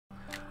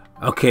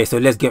Okay, so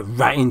let's get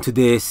right into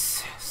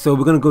this. So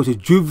we're gonna go to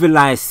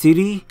Jubilife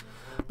City,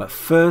 but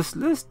first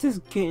let's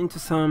just get into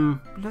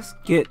some. Let's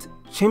get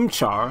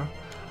Chimchar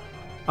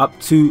up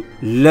to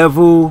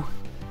level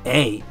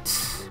 8.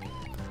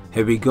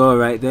 Here we go,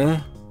 right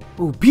there.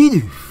 Oh,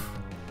 Bidoof.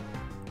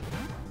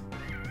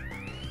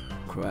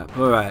 Crap.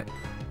 All right.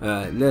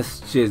 Let's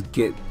just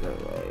get.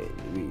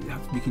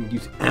 We can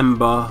use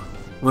Amber,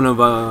 one of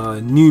our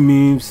new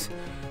moves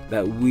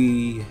that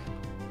we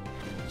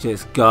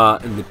just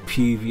got in the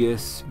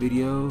previous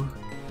video.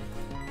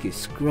 Get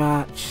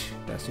Scratch.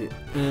 That's it,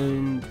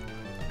 and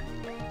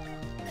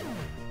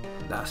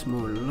that's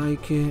more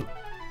like it.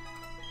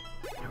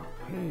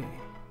 Okay.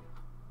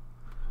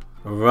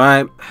 All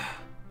right.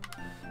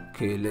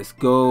 Okay, let's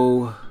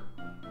go.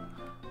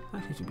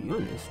 Actually, to be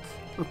honest,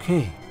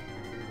 okay.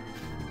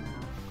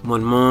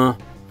 One more.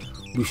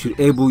 We should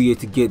able here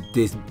to get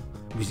this.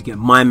 We should get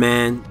my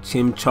man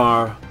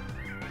Chimchar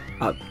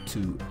up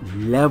to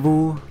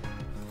level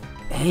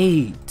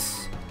 8.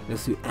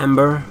 Let's do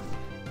Amber.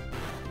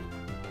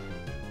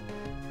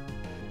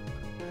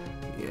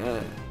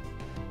 Yeah,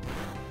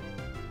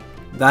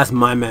 that's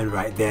my man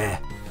right there.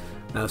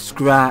 Now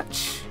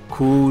Scratch,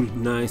 cool,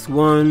 nice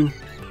one.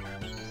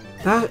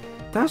 That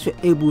should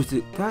able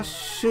to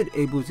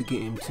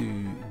get him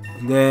to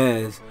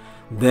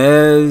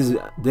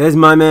there's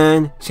my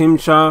man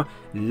Chimchar,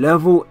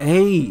 level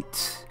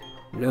 8.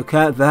 Look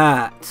at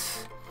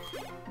that,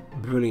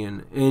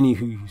 brilliant.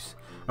 Anywho's,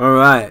 all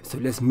right, so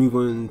let's move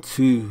on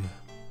to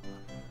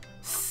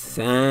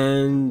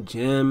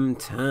Sandgem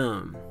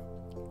Town.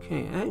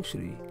 Okay,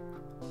 actually,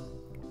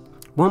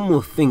 one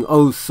more thing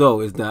also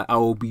is that I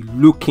will be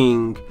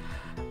looking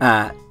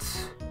at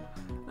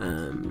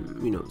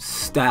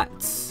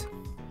stats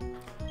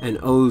and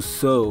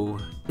also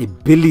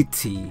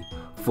ability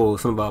for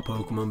some of our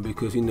Pokemon,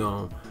 because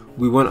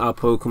we want our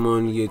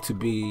Pokemon here to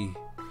be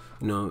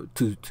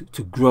to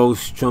grow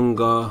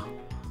stronger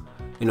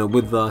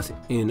with us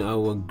in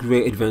our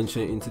great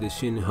adventure into the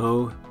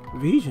Sinnoh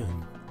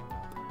region.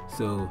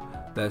 So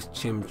that's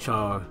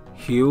Chimchar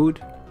healed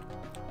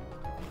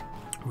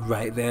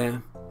right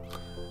there.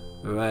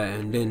 Alright,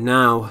 and then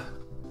now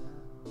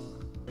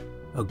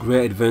a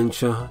great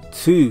adventure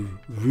to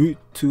Route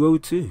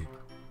 202,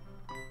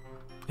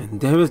 and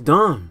there is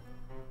Dawn.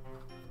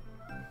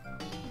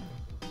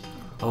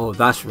 Oh,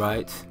 that's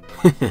right.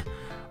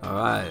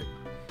 Alright,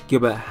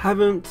 Gilbert,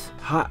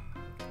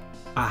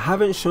 I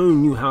haven't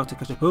shown you how to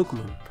catch a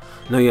Pokemon.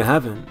 No, you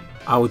haven't.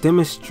 I will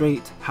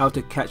demonstrate how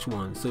to catch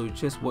one, so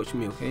just watch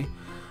me, okay?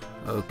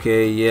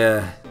 Okay,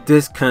 yeah,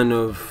 this kind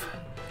of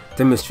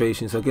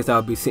demonstration. So I guess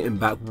I'll be sitting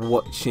back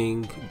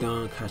watching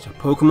Dawn catch a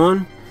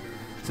Pokemon.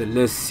 So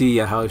let's see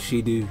how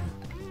she do.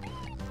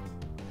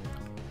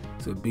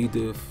 So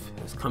Bidoof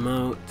has come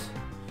out.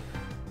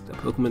 The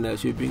Pokemon that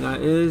should bring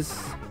out is,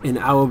 in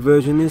our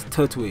version, is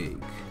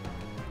Turtwig.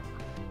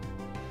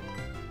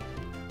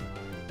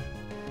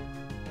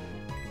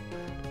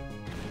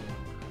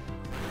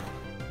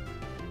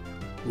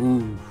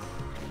 Ooh.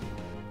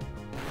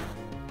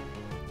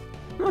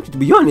 No, to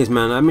be honest,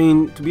 man.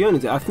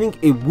 I think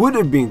it would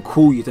have been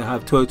cool to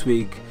have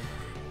Turtwig,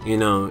 in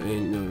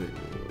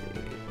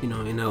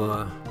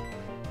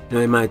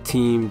my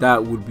team.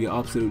 That would be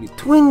absolutely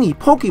 20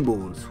 Poké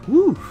Balls.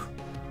 Woo!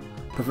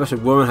 Professor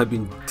Warren had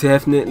been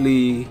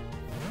definitely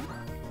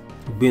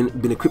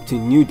been equipped to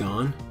New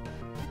Dawn,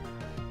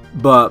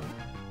 but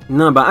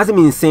as I've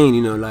been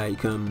saying,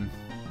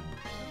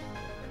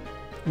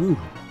 ooh,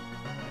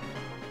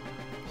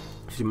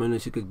 she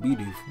managed to get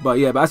Bidoof. But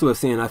yeah, but as I was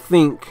saying, I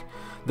think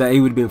that it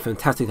would have been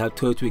fantastic to have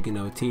Turtwig in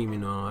our team.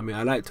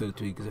 I like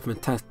Turtwig. It's a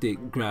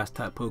fantastic grass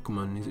type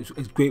Pokemon.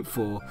 It's great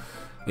for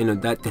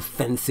that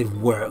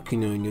defensive work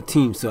in your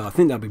team. So I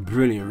think that'd be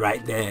brilliant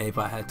right there if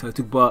I had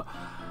Turtwig. But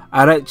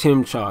I like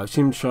Chimchar.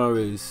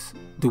 Chimchar is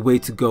the way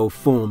to go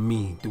for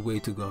me. The way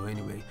to go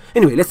anyway.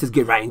 Anyway, let's just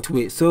get right into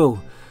it. So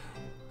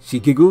she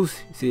giggles.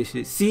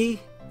 See,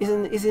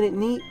 isn't it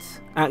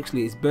neat?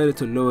 Actually, it's better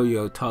to lower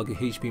your target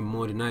HP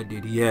more than I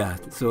did. Yeah.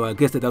 So I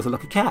guess that was a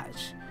lucky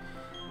catch.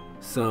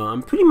 So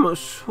I'm pretty much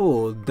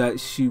sure that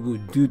she will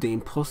do the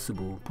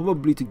impossible,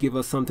 probably to give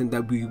us something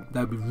that we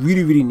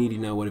really need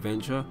in our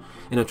adventure,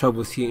 in our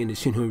travels here in the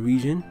Sinnoh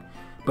region.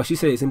 But she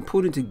said it's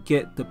important to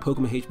get the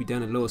Pokemon HP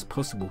down as low as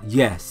possible.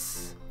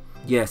 Yes,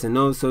 and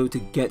also to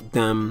get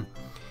them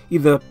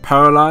either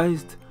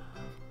paralyzed,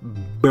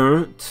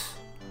 burnt,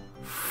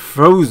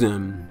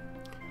 frozen,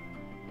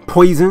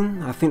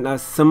 poison. I think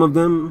that's some of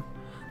them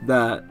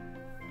that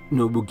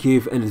will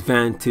give an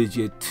advantage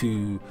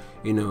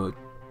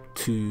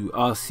to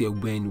us here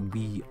when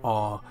we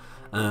are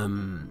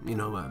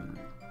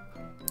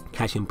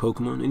catching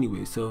Pokemon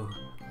anyway. So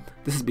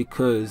this is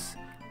because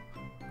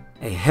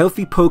a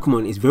healthy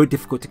Pokemon is very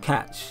difficult to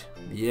catch.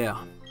 Yeah.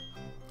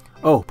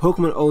 Oh,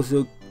 Pokemon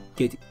also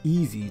get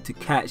easy to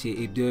catch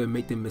if they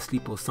make them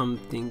asleep or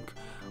something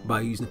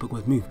by using the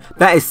Pokemon's move.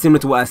 That is similar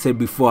to what I said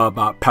before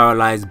about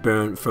paralyzed,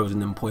 burnt,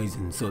 frozen, and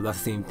poison. So that's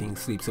the same thing,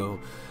 sleep.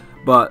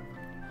 But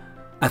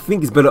I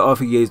think it's better off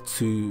here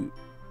to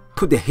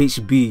put the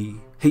HB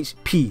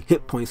HP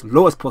hit points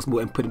low as possible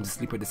and put them to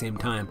sleep at the same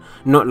time.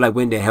 Not like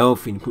when they're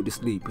healthy and you put to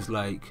sleep. It's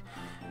like,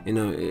 you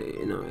know,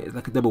 it's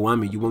like a double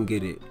whammy. You won't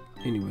get it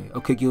anyway.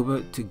 Okay,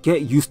 Gilbert, to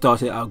get you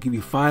started, I'll give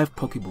you 5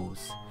 Poké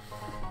Balls.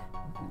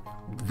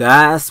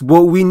 That's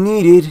what we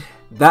needed.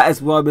 That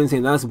is what I've been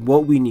saying. That's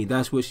what we need.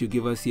 That's what she'll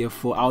give us here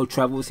for our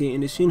travels here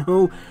in the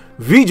Sinnoh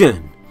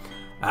region.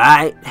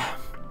 Alright.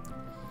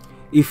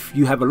 If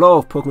you have a lot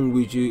of Pokemon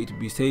with you, it will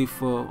be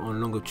safer on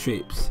longer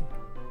trips.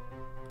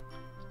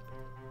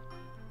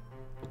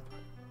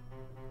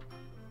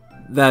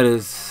 That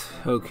is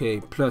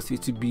okay. Plus,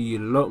 it would be a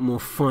lot more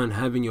fun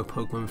having your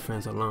Pokemon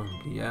friends along.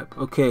 Yep.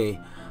 Okay.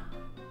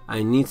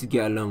 I need to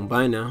get along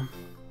by now.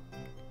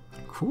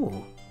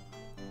 Cool.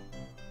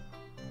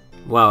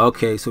 Wow,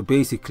 okay, so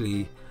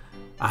basically,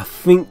 I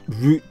think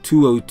Route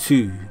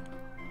 202,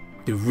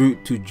 the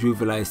route to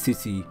Jubilife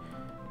City,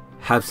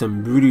 have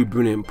some really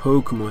brilliant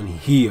Pokemon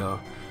here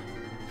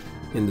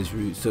in this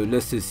route. So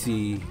let's just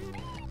see.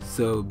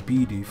 So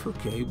BIDOOF,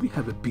 okay, we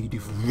have a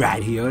BIDOOF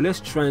right here. Let's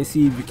try and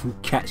see if we can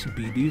catch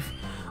BIDOOF.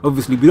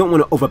 Obviously, we don't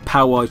want to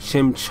overpower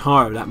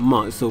Chimchar that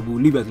much, so we'll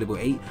leave it at level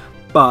 8.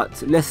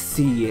 But let's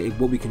see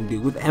what we can do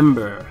with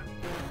Ember.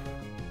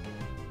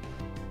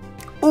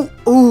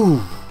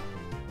 Ooh!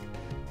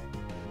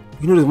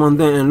 You know there's one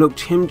there, and look,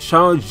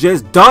 Chimchar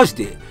just dodged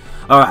it.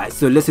 Alright,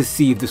 so let's just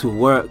see if this will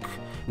work.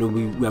 You know,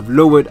 we have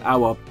lowered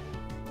our,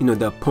 you know,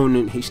 the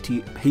opponent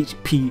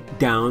HP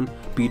down.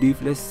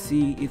 BIDOOF, let's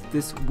see if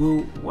this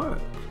will work.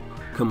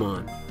 Come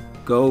on,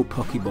 go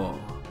Poké Ball.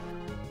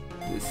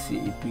 Let's see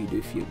if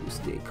BIDOOF here will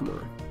stay. Come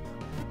on,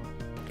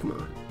 come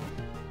on.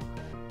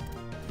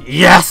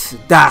 Yes,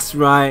 that's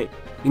right.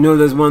 You know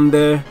there's one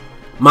there.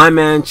 My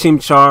man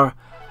Chimchar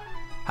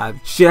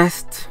have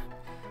just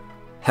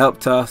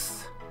helped us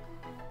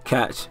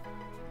catch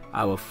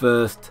our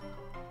first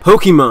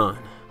Pokemon.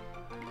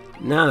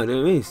 Now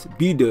there is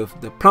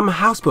BIDOOF, the Plum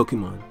House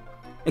Pokemon.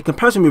 A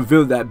comparison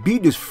revealed that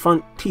BIDOOF's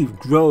front teeth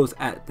grows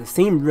at the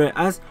same rate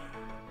as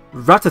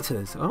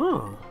Rattata's.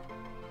 Oh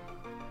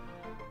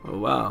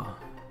wow.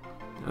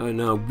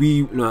 No,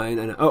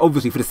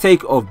 obviously for the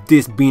sake of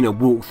this being a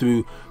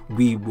walkthrough,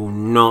 we will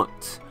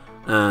not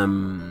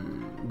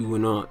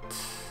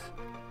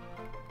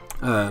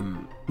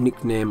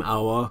nickname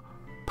our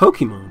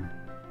Pokemon.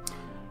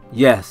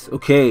 Yes,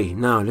 okay,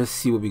 now let's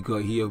see what we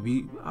got here.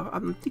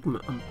 I'm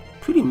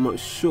pretty much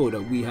sure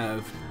that we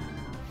have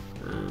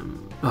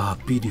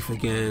BIDOOF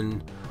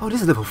again. Oh,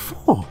 this is level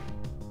 4.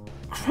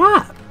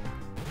 Crap.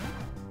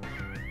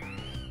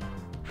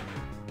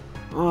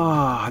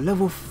 Ah,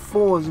 level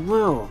 4 as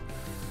well.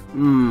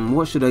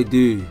 What should I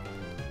do?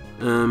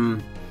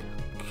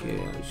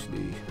 Okay,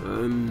 actually.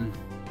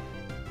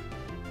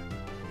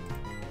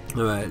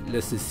 Alright,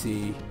 let's just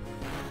see.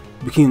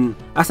 We can,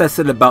 as I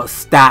said about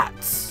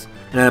stats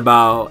and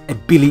about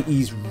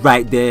abilities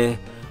right there,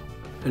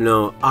 you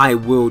know, I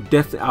will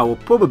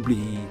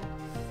probably,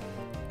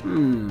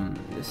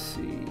 let's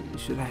see,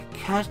 should I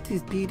catch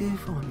this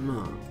BIDOOF or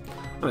not?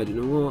 Alright, you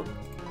know what,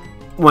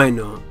 why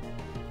not?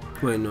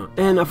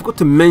 And I forgot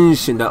to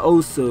mention that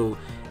also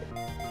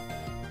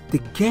the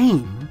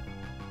game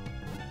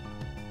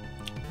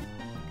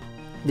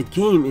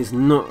is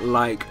not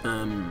like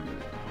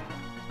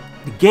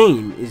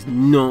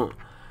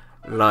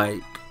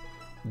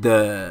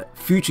the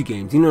future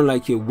games, you know,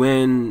 like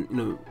when, you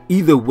know,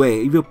 either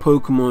way, either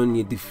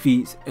Pokemon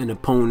defeats an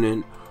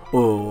opponent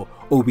or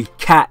we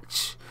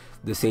catch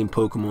the same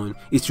Pokemon,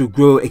 it will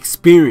grow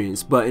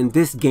experience. But in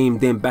this game,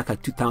 then back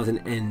at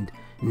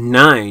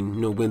 2009,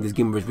 you know, when this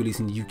game was released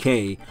in the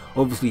UK,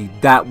 obviously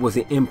that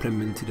wasn't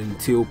implemented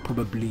until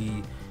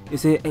probably,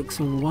 is it X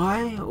and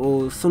Y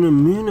or Sun and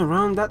Moon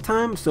around that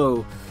time?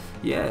 So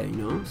yeah, you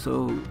know,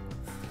 so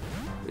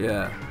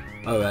yeah.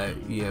 Alright,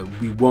 yeah,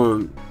 we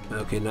won't.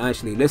 Okay, now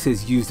actually, let's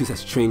just use this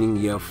as training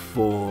here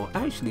for.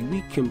 Actually,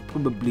 we can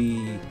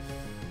probably.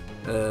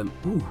 Oh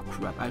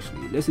crap!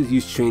 Actually, let's just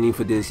use training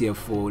for this here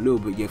for a little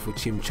bit. Yeah, for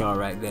Chimchar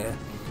right there.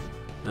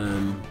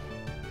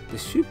 There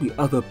should be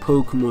other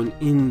Pokemon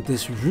in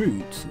this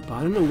route, but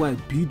I don't know why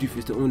BIDOOF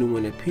is the only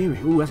one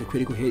appearing. Oh, that's a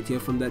critical hit here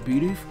from that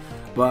BIDOOF.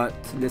 But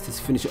let's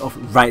just finish it off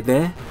right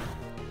there.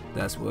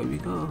 That's where we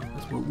go.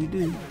 That's what we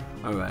do.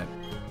 Alright.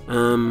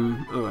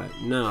 Alright,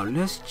 now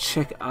let's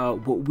check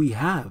out what we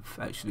have.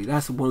 Actually,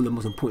 that's one of the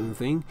most important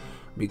thing.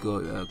 We go,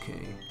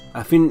 okay,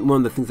 I think one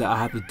of the things that I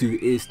have to do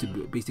is to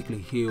basically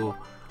heal.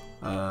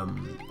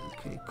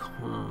 Okay,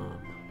 calm,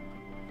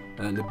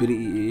 and the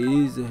ability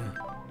is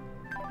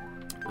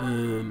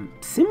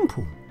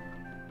simple,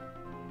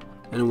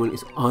 and when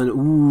it's on,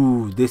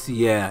 ooh, this,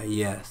 yeah,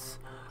 yes.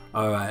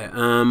 Alright,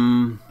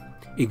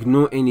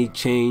 ignore any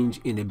change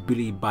in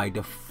ability by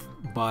the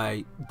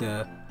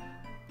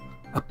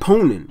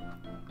opponent.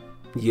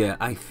 Yeah,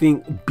 I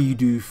think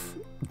BIDOOF,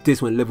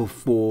 this one level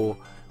 4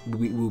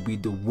 will be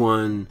the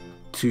one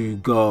to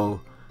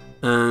go.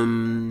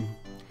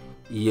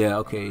 Yeah,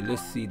 okay,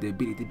 let's see the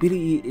ability. The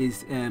ability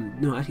is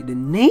no, actually the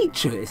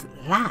nature is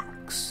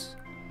lax.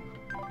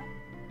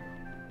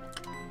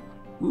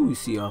 Ooh,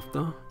 see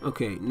after.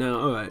 Okay, now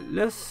alright,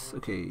 let's,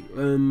 okay,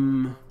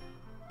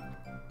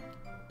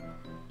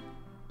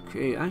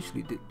 Okay,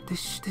 actually,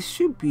 this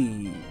should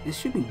be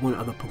one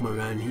other Pokemon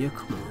around here.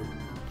 Come on,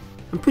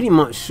 I'm pretty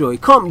much sure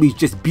it can't be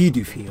just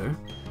Bidoof here.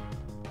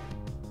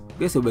 I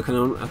guess that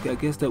I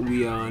guess that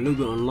we are a little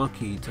bit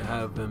unlucky to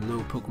have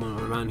no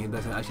Pokemon around here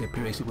that's actually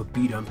appearing except for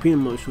Bidoof. I'm pretty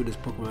much sure there's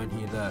Pokemon around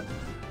here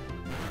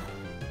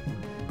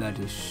that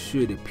just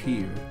should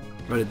appear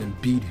rather than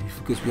Bidoof,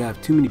 because we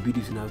have too many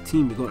Bidoofs in our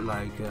team. We got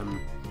like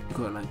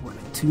what,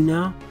 like 2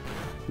 now?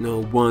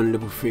 No, 1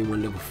 level 3,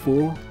 1 level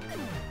 4.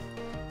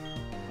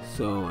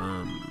 So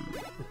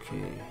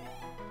okay,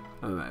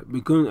 all right,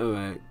 we're going. All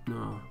right,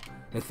 no.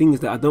 The thing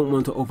is that I don't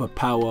want to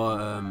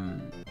overpower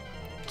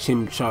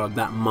Chimchar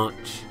that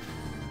much.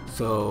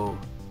 So,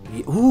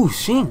 ooh,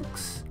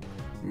 Shinx,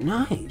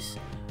 nice.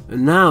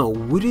 And now,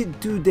 would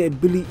it do the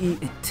ability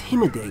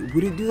Intimidate?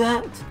 Would it do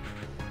that?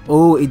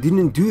 Oh, it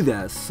didn't do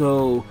that.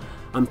 So,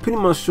 I'm pretty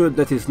much sure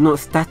that it's not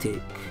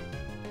static.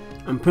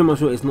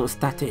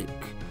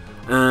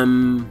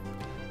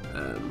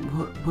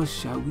 What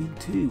shall we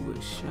do?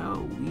 What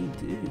shall we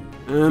do?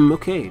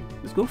 Okay,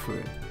 let's go for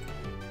it.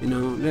 You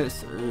know,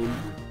 let's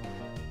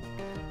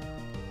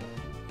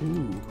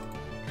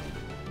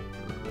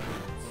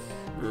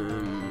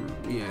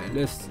yeah,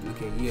 let's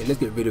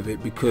get rid of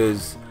it,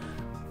 because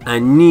we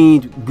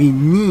need,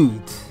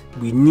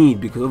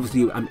 because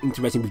obviously I'm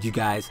interacting with you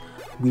guys,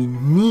 we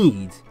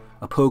need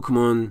a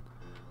Pokemon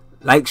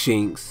like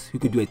Shinx who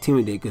could do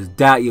Intimidate, because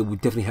that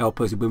would definitely help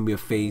us when we are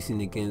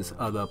facing against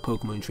other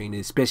Pokemon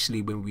trainers,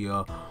 especially when we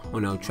are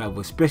on our travel,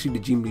 especially the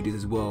gym leaders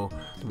as well,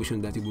 which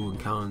one that we will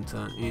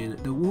encounter in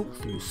the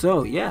walkthrough.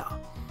 So yeah,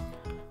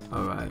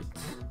 all right,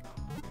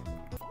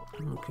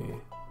 okay.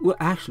 Well,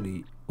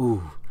 actually,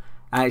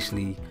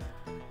 anyway,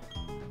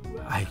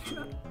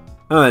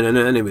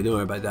 anyway, don't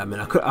worry about that, man.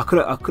 I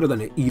could have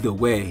done it either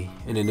way,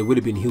 and then it would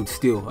have been healed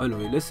still.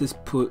 Anyway, let's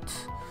just put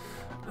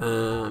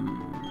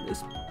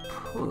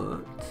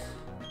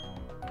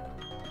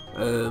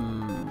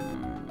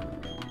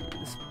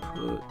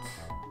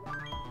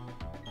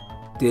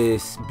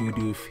this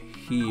Bidoof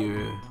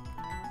here.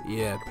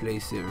 Yeah,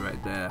 place it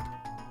right there.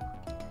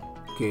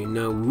 Okay,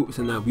 now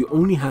we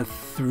only have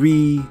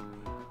 3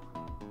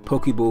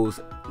 Pokeballs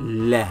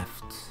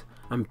left.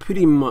 I'm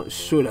pretty much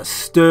sure that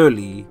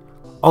Sturly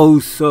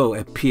also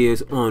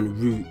appears on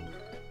Route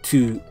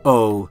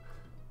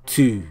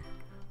 202.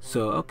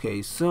 So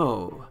okay,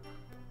 so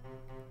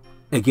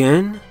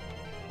again,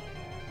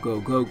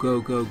 go.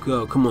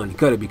 Come on, you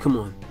gotta be. Come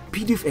on,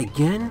 Bidoof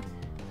again.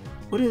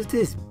 What is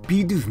this?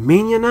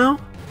 BIDOOF-MANIA now?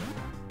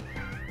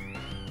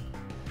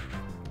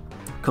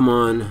 Come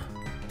on.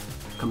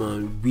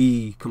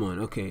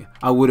 Okay,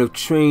 I would have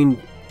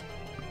trained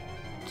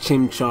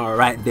Chimchar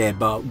right there,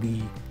 but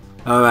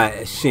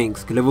alright,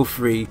 Shinx, level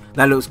 3,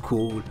 that looks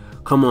cool.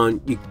 Come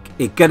on,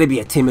 it gotta be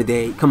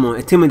Intimidate. Come on,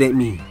 intimidate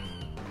me.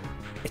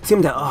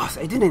 Intimidate us.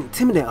 It didn't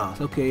intimidate us.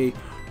 Okay,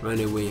 run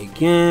away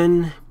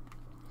again.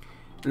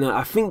 Now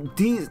I think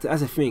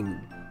that's a thing.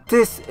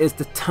 This is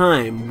the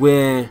time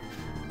where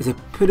it's a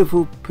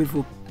pivotal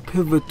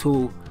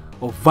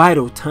or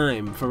vital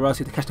time for us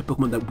to catch the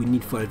Pokemon that we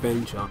need for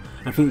adventure.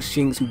 I think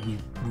Shinx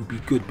would be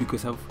good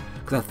because I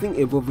think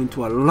it evolved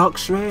into a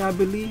Luxray, I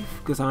believe,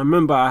 because I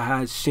remember I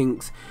had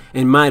Shinx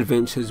in my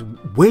adventures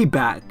way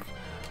back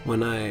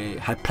when I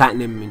had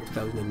Platinum in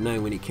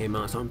 2009 when it came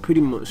out. So I'm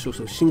pretty much sure.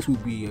 So Shinx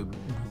would be a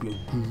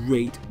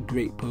great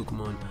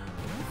Pokemon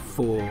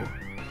for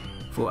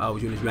our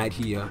units right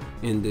here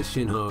in the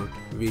Sinnoh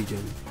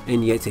region.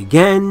 And yet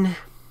again,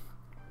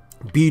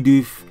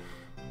 Bidoof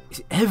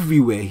is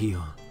everywhere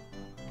here.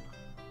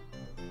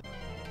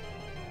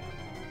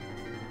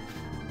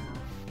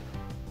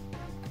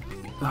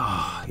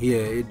 Ah,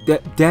 yeah,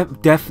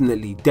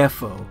 definitely,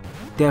 Defo,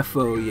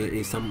 yeah,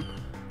 is some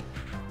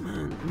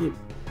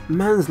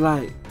man's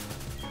like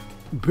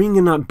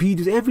bringing up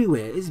Bidoof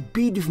everywhere. It's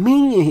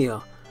BIDOOF-MANIA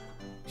here.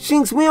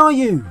 Shinx, where are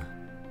you?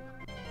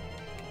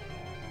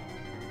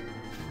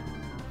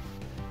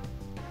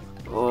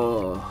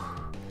 Oh.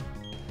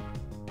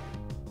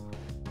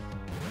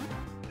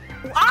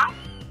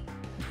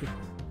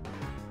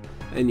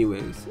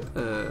 Anyways,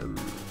 okay,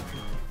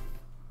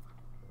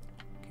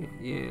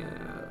 yeah.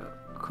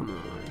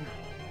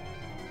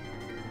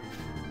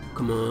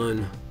 Come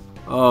on.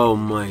 Oh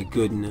my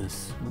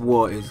goodness.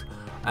 What is...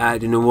 I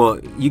don't know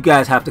what. You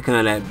guys have to kind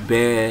of like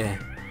bear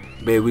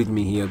with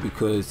me here,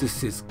 because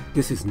this is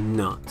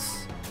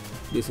nuts.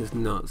 This is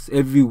nuts.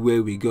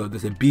 Everywhere we go,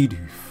 there's a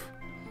Bidoof.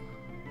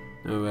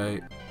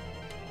 Alright.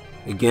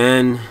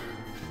 Again.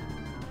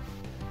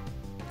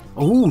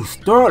 Oh,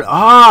 start.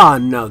 Ah,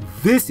 now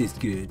this is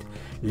good.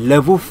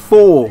 Level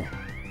 4.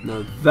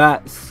 Now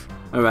that's...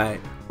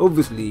 Alright.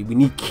 Obviously, we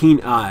need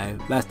Keen Eye.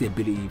 That's the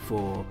ability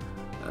for...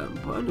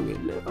 but anyway,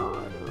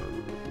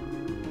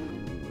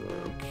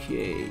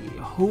 okay.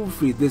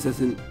 Hopefully this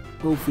doesn't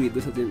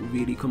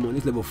really come on.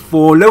 It's level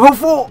 4. Level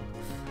 4.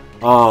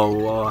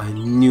 Oh, I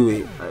knew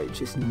it. I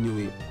just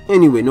knew it.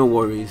 Anyway, no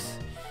worries.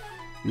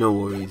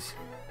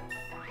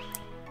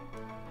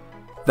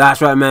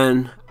 That's right,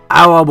 man.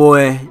 Our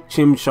boy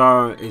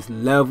Chimchar is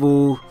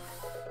level...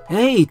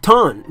 Hey,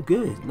 Ton.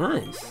 Good.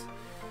 Nice.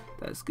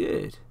 That's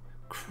good.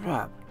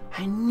 Crap.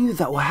 I knew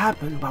that would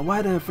happen, but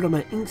why did I follow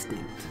my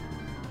instinct?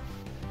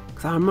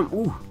 Because I remember...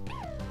 Ooh.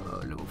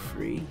 Oh, level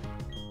 3.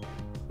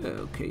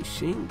 Okay,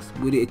 Shinx.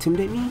 Would it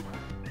intimidate me?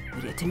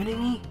 Would it intimidate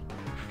me?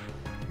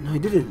 No,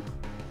 it didn't.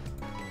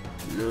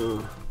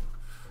 No.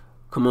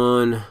 Come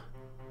on.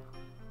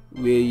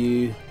 Where are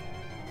you?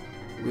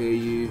 Where are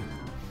you?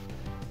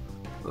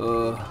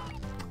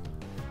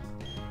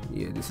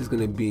 Yeah, this is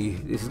gonna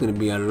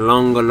be a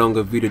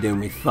longer video than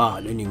we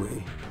thought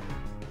anyway.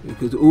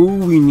 Because all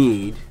we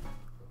need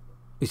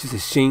is just a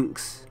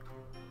Shinx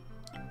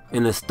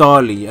and a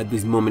Starly at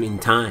this moment in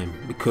time.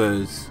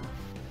 Because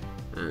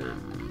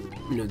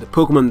you know, the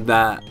Pokemon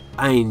that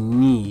I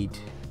need,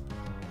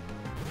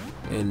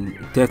 and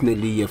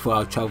definitely for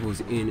our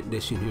travels in the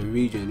Sinnoh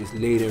region, is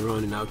later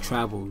on in our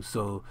travels.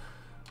 So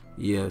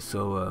yeah,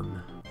 so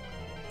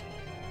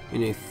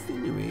anyway,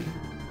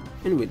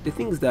 the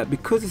thing is that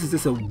because this is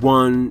just a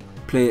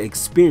one-player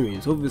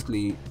experience,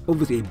 obviously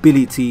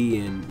ability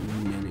and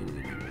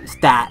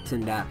stats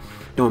and that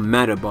don't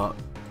matter, but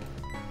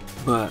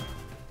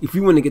if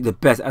you want to get the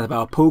best out of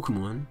our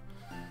Pokemon,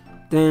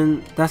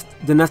 then that's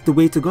the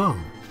way to go.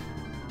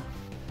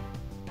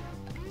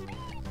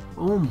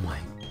 Oh my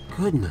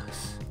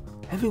goodness!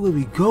 Everywhere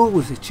we go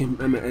is a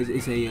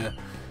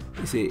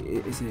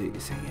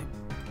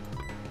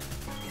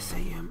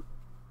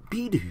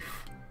BIDOOF.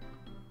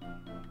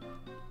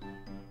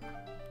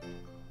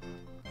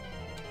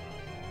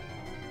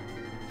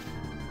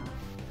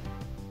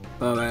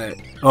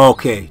 Alright,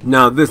 okay,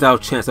 now this is our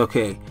chance.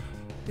 Okay,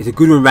 it's a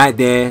good one right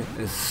there.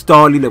 A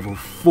Starly level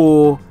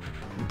 4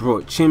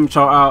 brought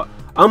Chimchar out.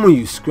 I'm gonna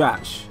use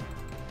Scratch.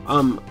 I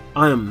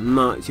am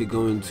not actually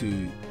going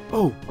to.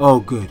 Oh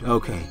good,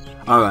 okay,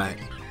 alright.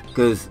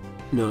 Because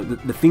you know,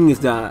 the thing is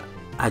that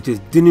I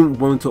just didn't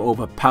want to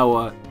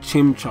overpower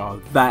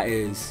Chimchar. That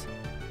is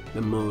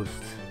the most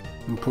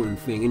important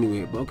thing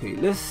anyway. But okay,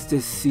 let's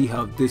just see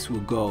how this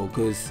will go.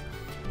 Because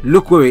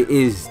look where it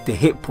is, the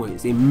hit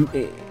points.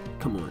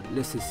 Come on,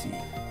 let's just see.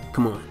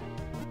 Come on.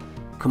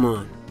 Come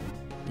on.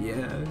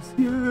 Yes,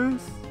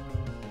 yes.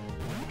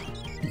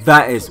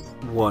 That is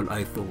what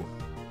I thought.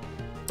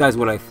 That's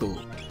what I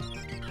thought.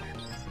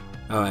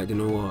 Alright, you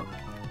know what?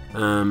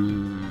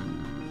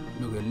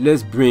 Okay,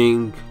 let's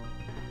bring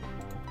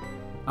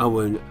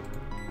our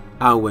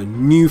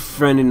new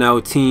friend in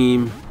our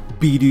team,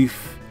 BIDOOF,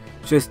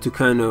 just to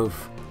kind of,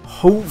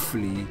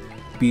 hopefully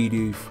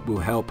BIDOOF will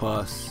help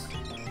us.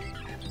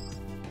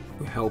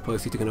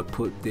 To kind of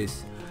put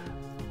this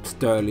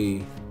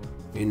Starly,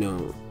 you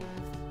know,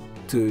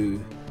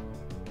 to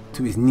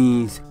his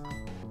knees.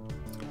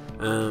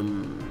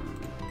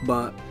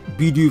 But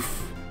BIDOOF,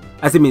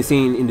 as I've been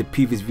saying in the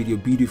previous video,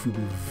 BIDOOF will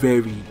be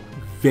very,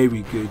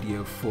 very good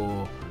here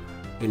for,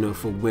 you know,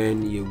 for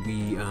when we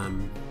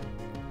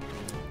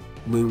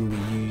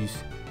use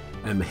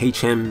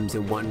HMs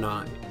and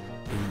whatnot.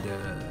 And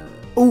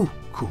oh,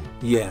 cool,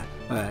 yeah.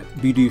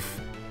 BIDOOF,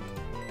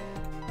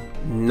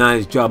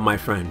 nice job, my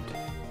friend.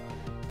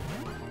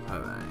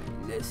 Alright,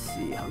 let's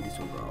see how this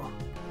will go.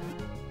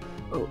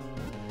 Oh,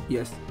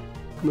 yes,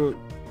 come on.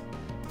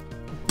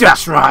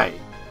 That's right.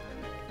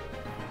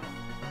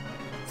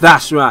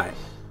 That's right.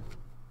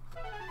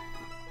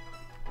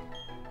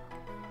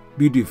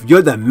 BIDOOF,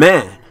 you're the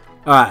man.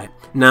 Alright,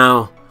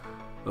 now,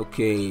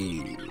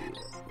 okay,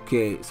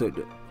 so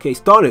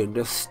starting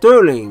the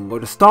Sterling or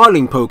the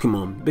Starling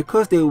Pokemon,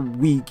 because they're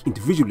weak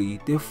individually,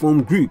 they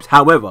form groups.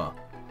 However,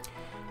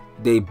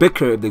 they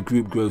bicker if the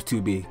group grows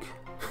too big.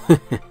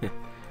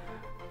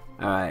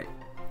 Alright,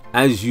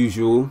 as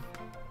usual,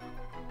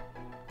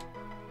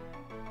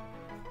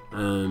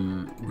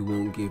 we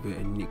won't give it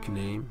a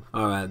nickname.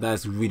 Alright,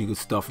 that's really good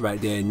stuff right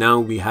there. Now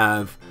we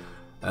have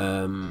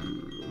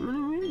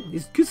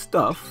it's good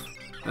stuff.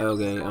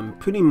 Okay, I'm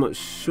pretty much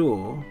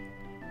sure.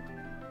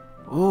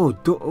 Do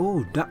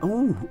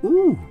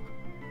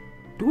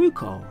we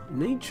call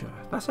nature?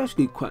 That's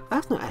actually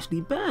that's not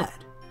actually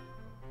bad.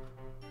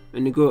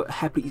 And they go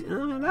happy.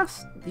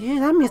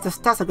 That means the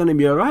stats are gonna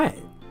be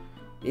alright.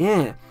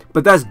 Yeah,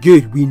 but that's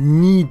good. We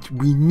need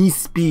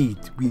speed.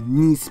 We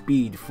need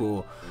speed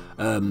for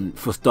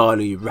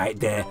Starly right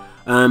there.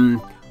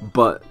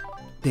 But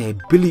the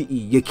ability,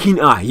 your keen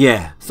eye.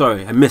 Yeah,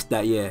 sorry, I missed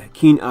that. Yeah,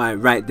 keen eye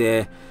right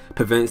there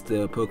prevents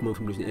the Pokemon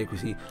from losing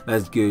accuracy.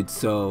 That's good.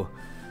 So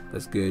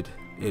that's good.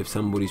 If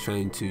somebody's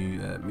trying to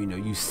you know,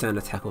 use sand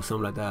attack or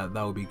something like that,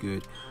 that would be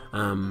good.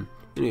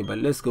 Anyway, but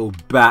let's go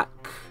back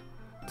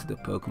to the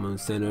Pokemon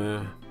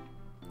Center.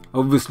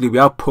 Obviously we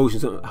have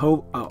potions on,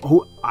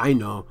 I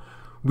know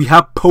we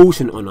have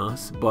potion on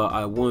us, but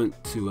I want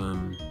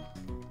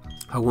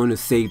to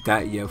save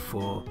that year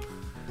for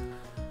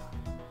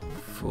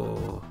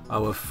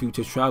our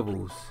future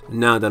travels.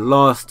 Now the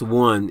last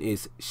one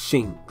is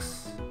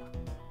Shinx.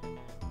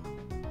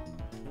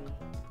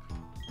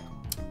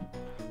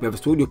 We have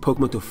restored your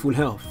Pokemon to full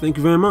health. Thank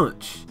you very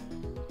much.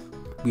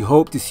 We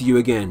hope to see you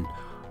again.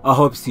 I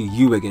hope to see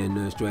you again,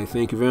 Nurse Joy.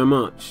 Thank you very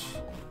much.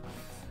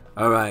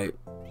 Alright.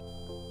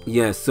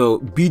 Yeah, so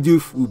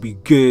BIDOOF will be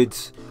good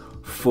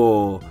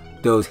for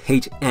those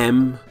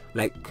HM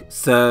like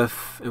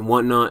surf and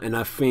whatnot, and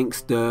I think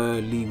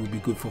Sturly would be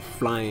good for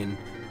flying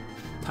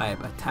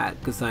type attack,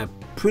 because I'm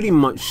pretty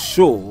much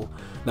sure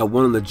that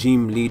one of the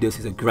gym leaders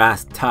is a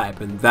grass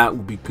type, and that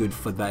would be good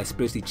for that,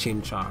 especially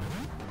Chimchar.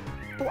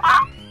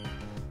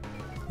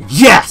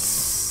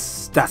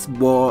 Yes, that's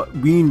what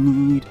we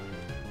need.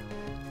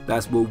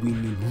 That's what we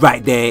need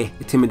right there.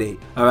 Intimidate.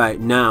 All right,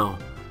 now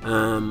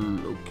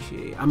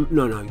okay,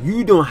 no,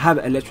 you don't have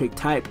electric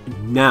type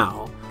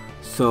now,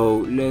 so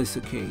let's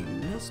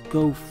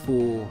go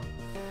for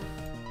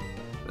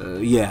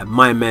yeah,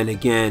 my man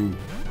again,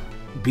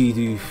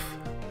 Bidoof.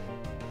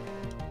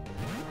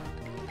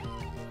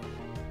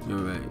 All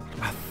right,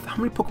 how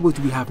many Pokeballs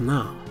do we have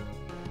now?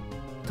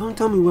 Don't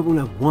tell me we only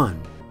have one,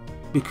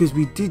 because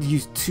we did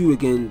use 2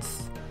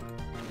 against.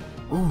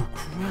 Oh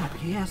crap!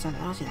 Yes,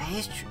 that's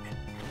history.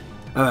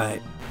 All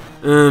right,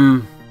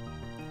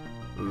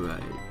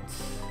 right.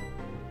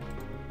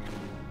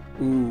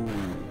 Ooh,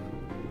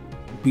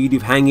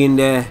 Bidoof, hang in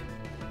there.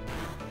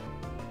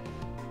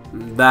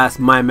 That's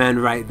my man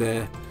right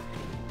there.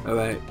 All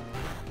right,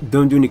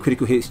 don't do any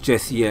critical hits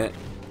just yet.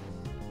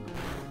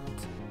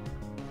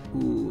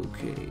 Ooh,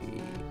 okay.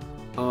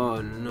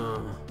 Oh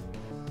no.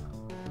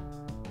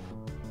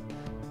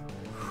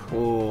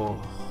 Oh.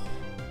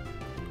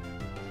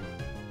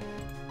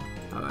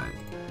 Alright.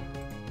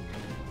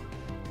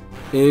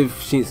 If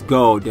Shinx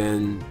go,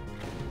 then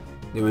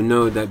they will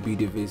know that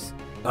Bidoof is.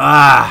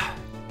 Ah!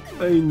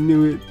 I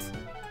knew it.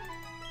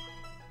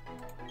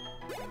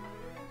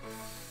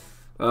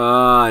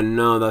 Ah,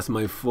 no, that's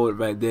my fault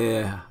right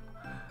there.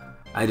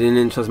 I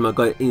didn't trust my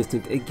gut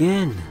instinct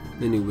again.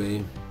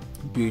 Anyway,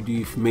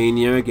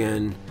 BIDOOF-MANIA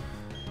again.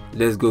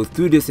 Let's go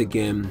through this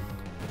again.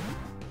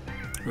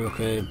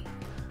 Okay.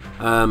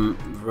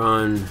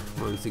 Run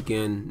once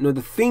again. No,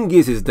 the thing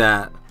is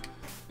that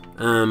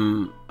I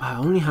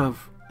only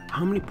have,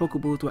 how many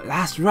Pokeballs do I?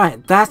 That's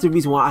right. That's the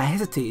reason why I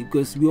hesitated,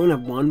 because we only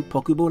have 1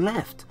 Pokeball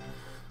left.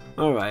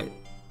 All right.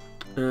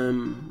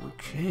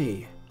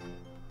 Okay.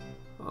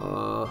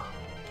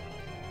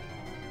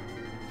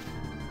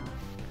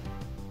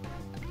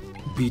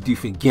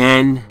 Bidoof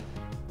again.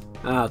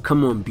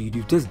 Come on,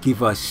 Bidoof, just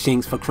give us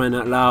Shinx, for crying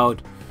out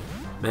loud,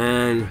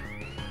 man.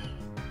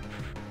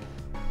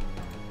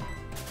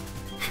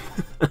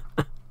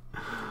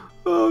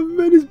 Oh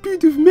man, it's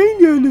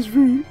Bidoof-MANIA in this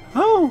room.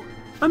 Oh,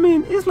 I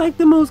mean, it's like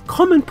the most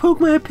common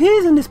Pokemon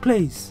appears in this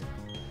place.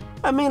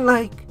 I mean,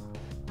 like,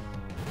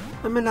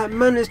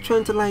 man is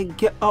trying to like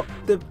get up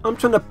the. I'm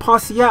trying to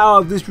Posse out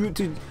of this route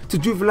to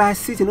Jubilife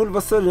City, and all of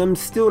a sudden I'm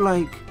still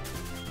trying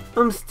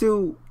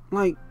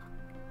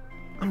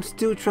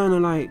to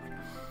like.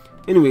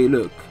 Anyway,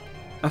 look,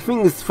 I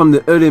think it's from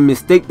the earlier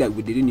mistake that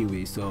we did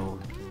anyway. So,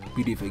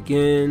 Bidoof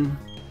again.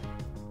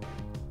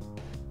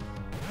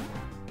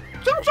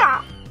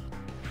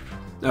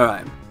 All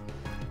right.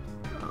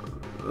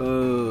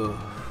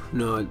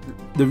 No,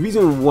 the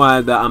reason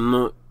why that I'm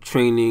not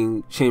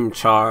training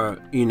Chimchar,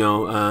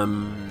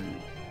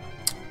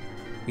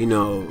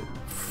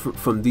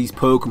 from these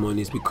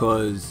Pokemon is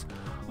because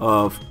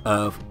of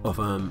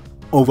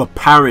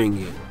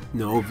overpowering it.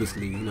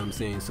 Obviously, you know what I'm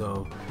saying.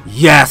 So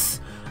yes,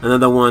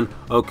 another one.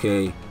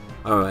 Okay,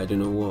 all right. You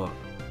know what?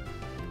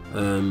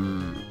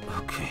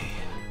 Okay,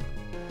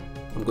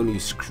 I'm gonna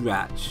use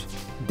Scratch.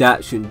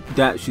 That shouldn't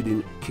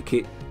kick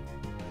it.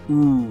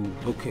 Ooh,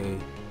 okay.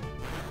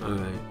 All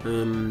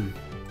right.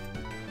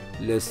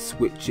 Let's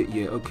switch it.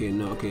 Yeah. Okay.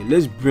 No. Okay.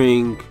 Let's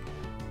bring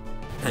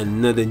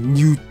another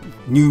new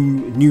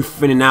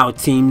friend in our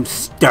team.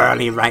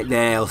 Starly right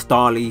there. Or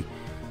Starly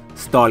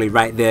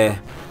right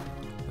there.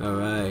 All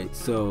right.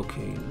 So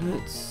okay.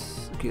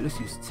 Let's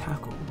use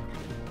Tackle.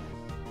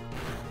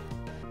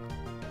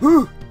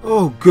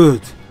 Oh,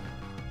 good.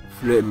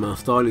 Flip, my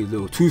Starly's a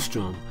little too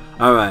strong.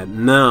 All right.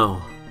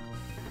 Now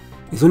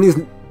it's on his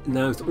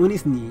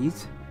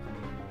knees.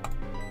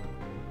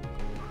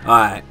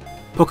 Alright,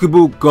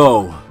 Pokeball,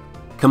 go.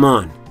 Come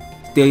on.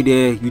 Stay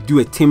there. You do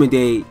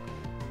Intimidate.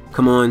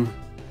 Come on.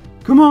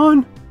 Come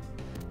on.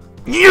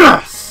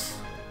 Yes!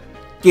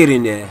 Get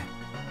in there.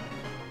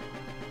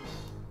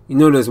 You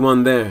know there's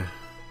one there.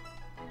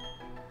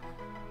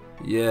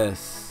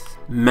 Yes.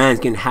 Man's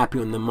getting happy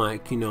on the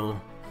mic,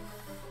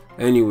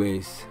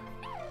 Anyways.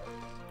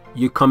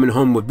 You're coming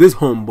home with this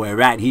homeboy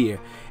right here.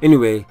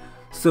 Anyway,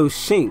 so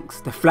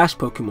Shinx, the Flash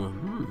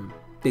Pokemon.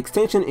 The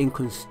extension and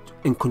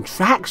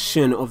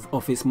contraction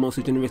of its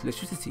muscle generates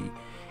electricity.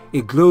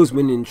 It glows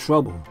when in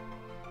trouble.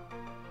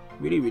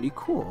 Really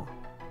cool.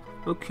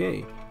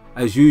 Okay,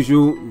 as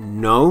usual,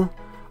 no.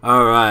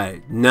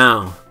 Alright,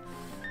 now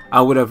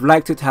I would have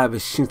liked it to have a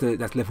Shinx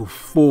that's level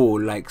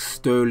 4 like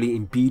Sturly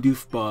and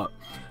Bidoof, but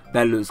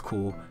that looks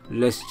cool.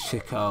 Let's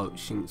check out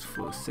Shinx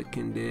for a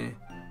second there.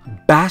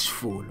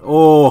 Bashful.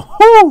 Oh,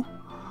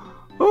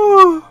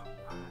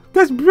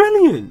 that's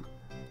brilliant.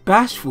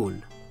 Bashful.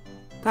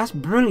 That's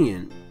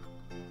brilliant.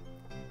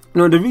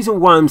 The reason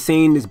why I'm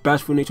saying this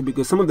bashful nature,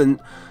 because some of the,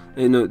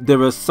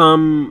 there are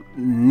some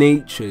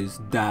natures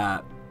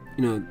that,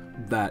 there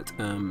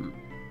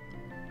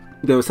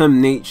are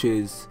some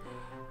natures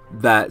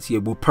that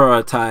will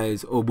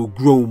prioritize or will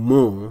grow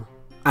more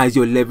as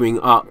you're leveling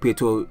up here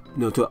to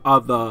to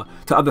other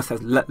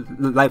stats.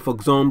 Like for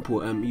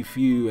example, if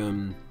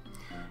you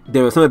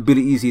there are some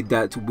abilities here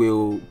that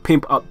will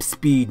pimp up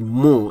speed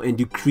more and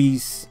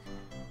decrease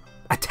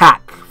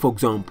attack, for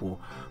example,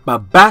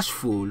 but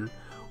Bashful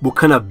will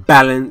kind of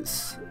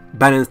balance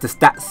the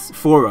stats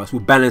for us.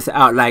 We'll balance it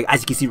out. Like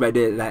as you can see right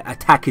there, like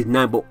attack is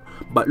 9,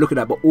 but look at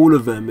that, but all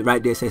of them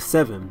right there says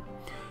 7.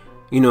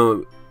 You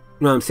know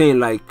what I'm saying?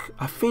 Like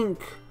I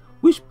think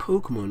which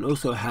Pokemon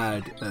also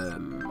had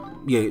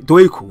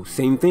Doiko,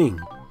 same thing.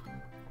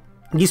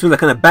 These ones are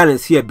kind of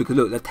balanced here because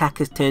look,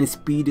 attack is 10,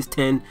 speed is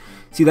 10.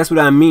 See, that's what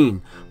I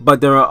mean.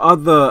 But there are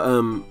other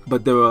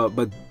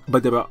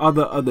there are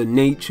other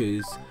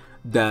natures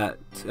that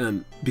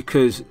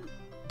because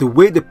the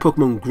way the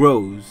Pokemon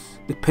grows,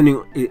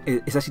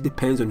 it actually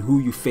depends on who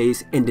you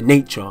face and the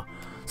nature.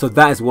 So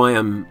that is why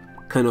I'm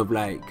kind of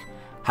like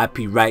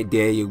happy right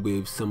there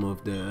with some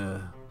of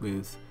the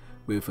with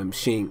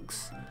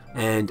Shinx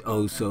and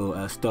also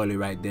Starly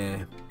right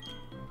there.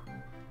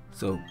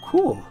 So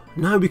cool.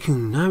 Now we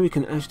can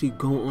actually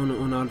go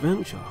on our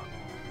adventure.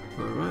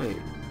 All right,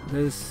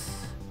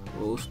 let's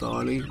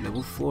Starly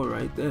level 4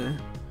 right there.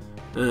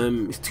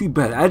 It's too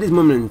bad at this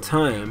moment in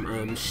time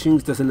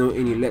Shinx doesn't know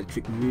any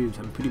electric moves.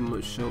 I'm pretty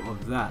much sure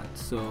of that,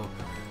 so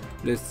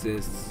let's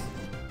just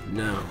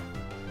now.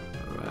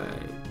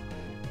 Alright,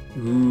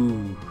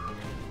 ooh,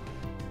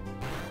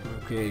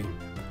 okay,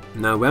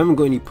 now we haven't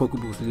got any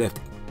Pokeballs left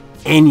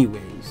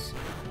anyways,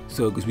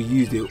 so because we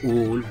used it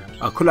all.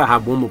 I could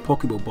have one more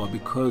Pokeball, but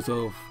because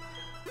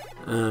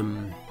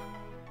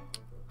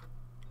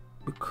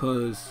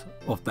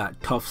of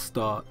that tough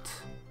start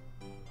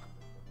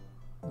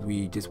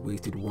we just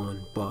wasted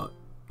one. But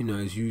you know,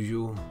 as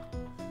usual,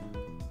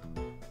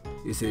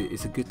 it's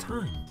a good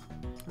time.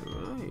 All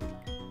right,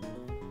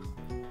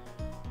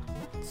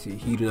 see,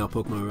 healing our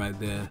Pokemon right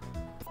there.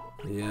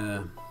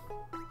 Yeah,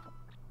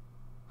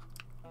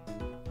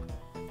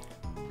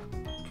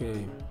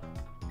 okay,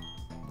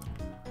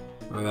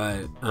 all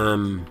right,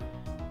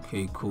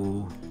 okay,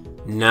 cool.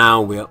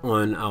 Now we're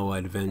on our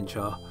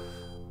adventure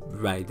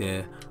right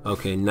there.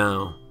 Okay,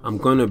 now I'm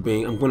gonna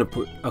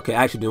put, okay,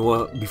 actually, you know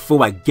what,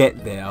 before I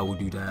get there I will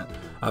do that.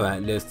 All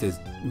right, let's just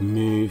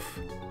move,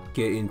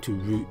 get into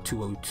Route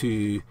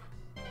 202.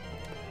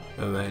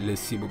 all right,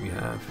 let's see what we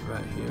have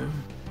right here.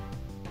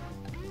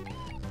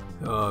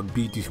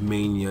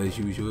 BIDOOF-MANIA as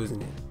usual,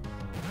 isn't it?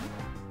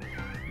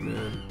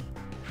 Man.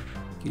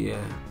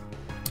 Yeah,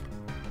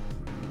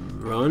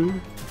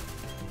 run.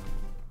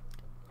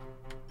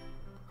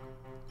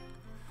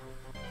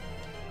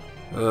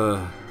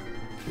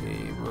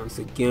 Okay, once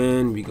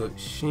again we got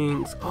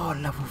Shinx. Oh,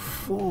 level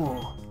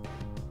 4.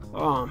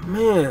 Oh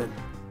man,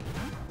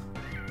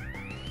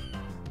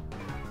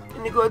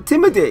 and you got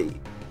Intimidate.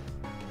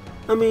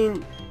 I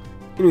mean,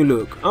 you know,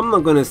 look, I'm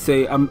not gonna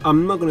say I'm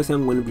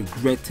gonna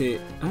regret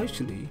it.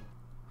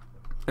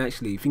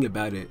 Actually, think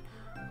about it.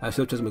 I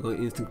should have trusted my gut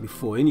instinct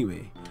before.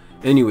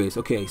 Anyways,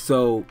 okay,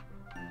 so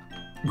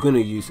we're gonna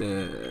use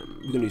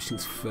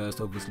Shinx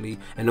first, obviously,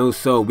 and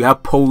also we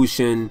have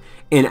potion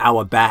in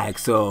our bag,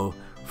 so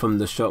from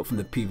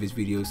the previous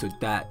video, so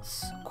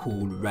that's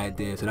cool right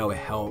there. So that will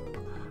help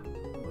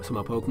some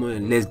of my Pokemon,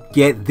 and let's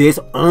get this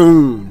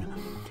on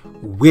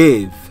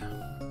with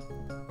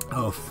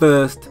our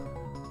first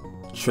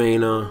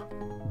trainer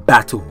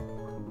battle.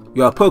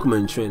 You're a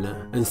Pokemon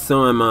trainer, and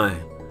so am I.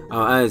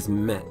 Our eyes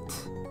met,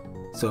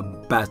 so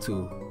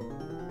battle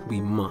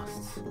we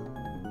must.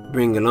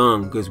 Bring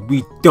along, because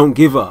we don't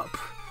give up.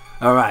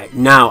 All right,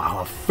 now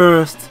our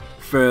first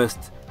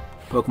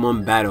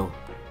Pokemon battle.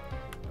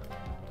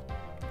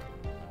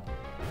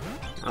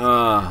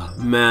 Ah,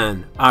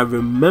 man, I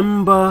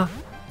remember.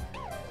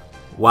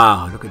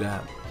 Wow, look at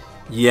that.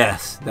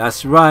 Yes,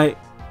 that's right.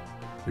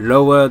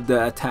 Lower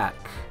the attack.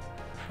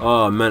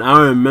 Oh man,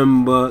 I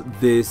remember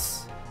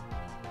this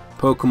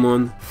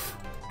Pokemon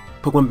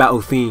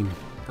battle theme.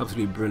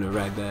 Absolutely brilliant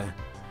right there.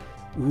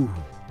 Ooh.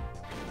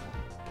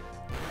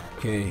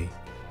 Okay,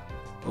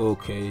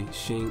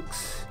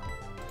 Shinx,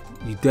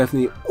 you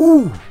definitely.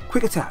 Ooh,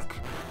 quick attack.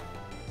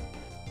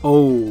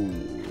 Oh,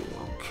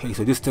 okay,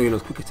 so this Sterling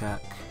knows quick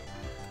attack.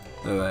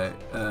 Alright,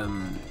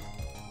 oh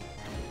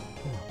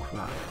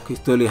crap. Okay,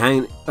 Sterling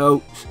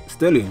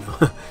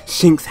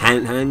Shinx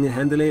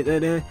handle it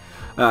there.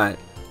 Alright,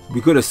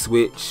 we gotta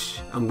switch.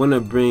 I'm gonna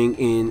bring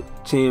in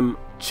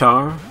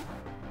Chimchar.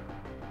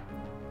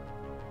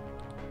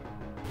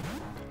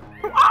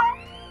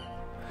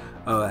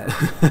 Alright.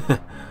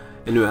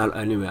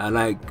 Anyway, I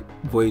like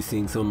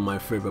voicing some of my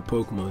favorite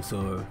Pokemon,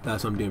 so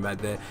that's what I'm doing right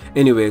there.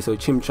 Anyway, so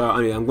Chimchar.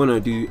 Anyway, I'm gonna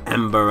do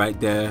Ember right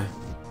there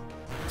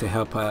to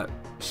help out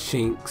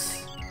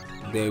Shinx.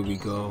 There we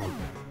go.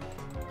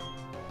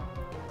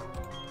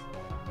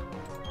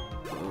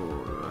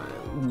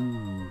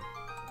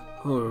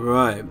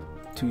 Alright.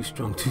 Too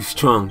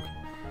strong.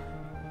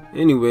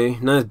 Anyway,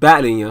 nice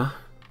battling, ya.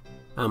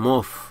 I'm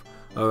off.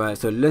 Alright,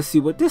 so let's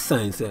see what this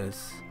sign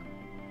says.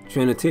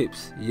 Trainer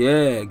tips.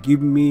 Yeah,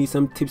 give me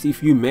some tips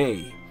if you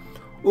may.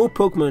 All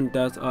Pokemon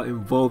that are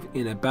involved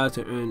in a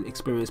battle earn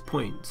experience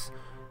points.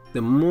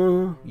 The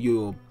more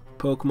your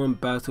Pokemon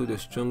battle, the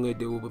stronger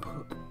they will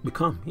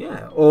become.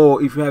 Yeah,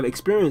 or if you have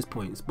experience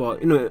points.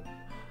 But you know,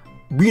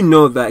 we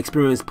know that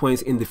experience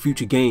points in the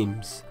future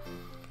games,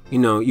 you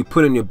know, you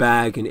put in your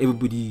bag and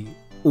everybody,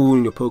 all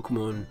in your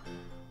Pokemon,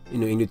 you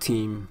know, in your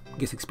team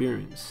gets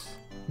experience.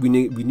 We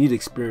need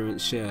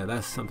experience share.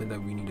 That's something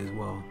that we need as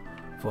well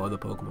for other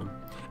Pokemon.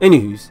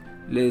 Anywho's,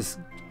 let's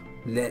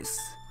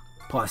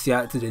pass you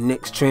out to the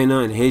next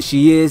trainer, and here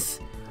she is.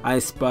 I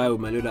spy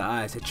with my little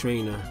eyes a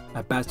trainer.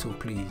 A battle,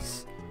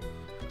 please.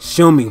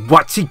 Show me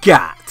what you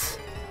got.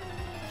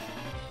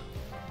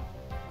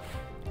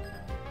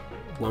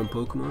 One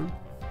Pokemon.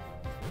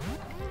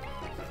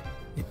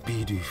 A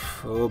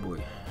BIDOOF. Oh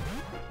boy.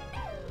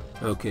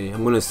 Okay,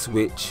 I'm gonna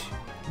switch,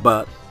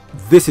 but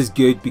this is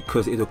good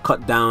because it'll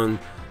cut down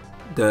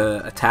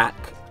the attack,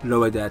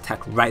 lower the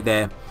attack right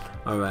there.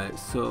 All right,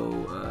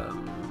 so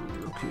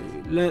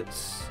okay,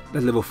 let's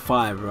level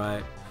 5,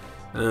 right?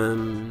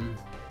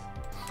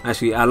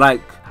 Actually, I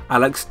like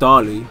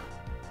Starly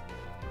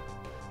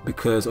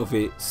because of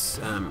its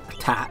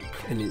attack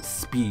and its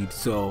speed,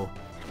 so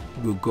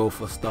we'll go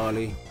for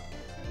Starly.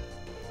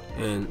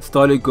 And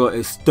Starly got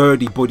a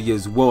sturdy body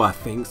as well, I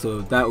think,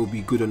 so that will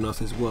be good on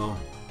us as well.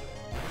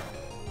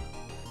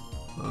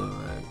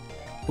 Alright.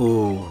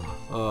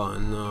 Oh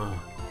no,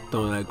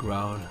 don't like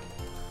Growl.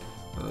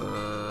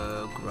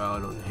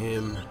 Growl on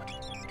him.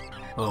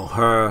 Oh,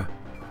 her.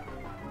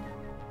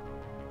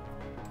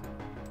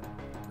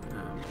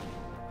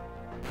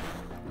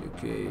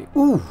 Okay.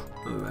 Ooh.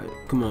 Alright,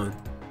 come on.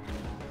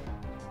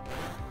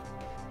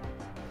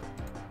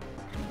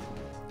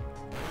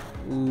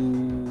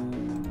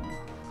 Ooh.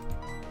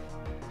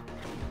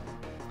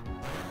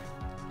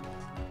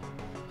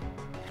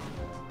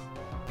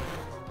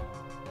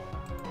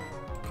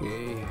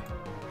 Okay.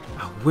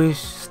 I wish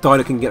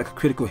Starly can get a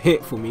critical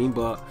hit for me,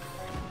 but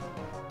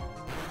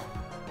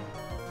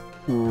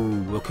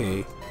ooh,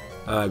 okay.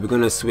 We're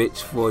gonna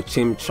switch for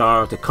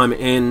Chimchar to come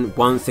in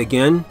once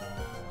again.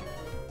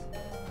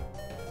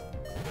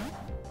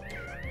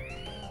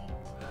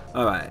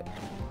 Alright.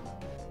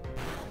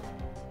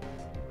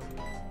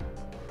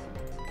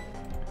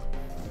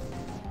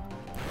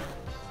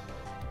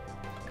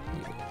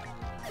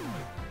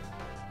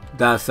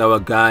 That's our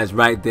guys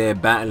right there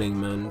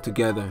battling, man,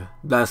 together.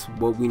 That's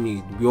what we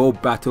need. We all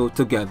battle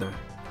together.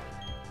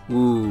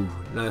 Ooh,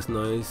 that's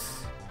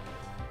nice.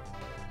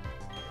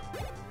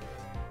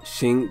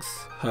 Shinx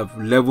have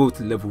leveled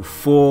to level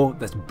 4.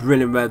 That's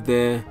brilliant right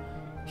there.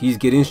 He's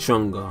getting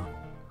stronger.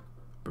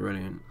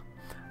 Brilliant.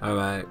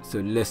 Alright,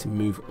 so let's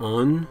move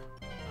on.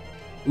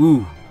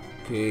 Ooh,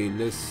 okay,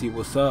 let's see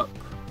what's up.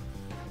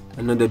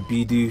 Another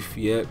BIDOOF,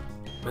 yep.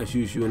 As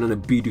usual, another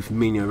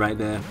BIDOOF-MANIA right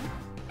there.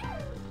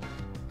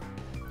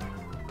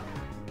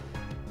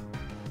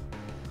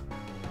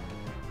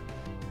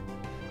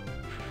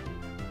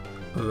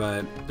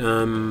 Alright,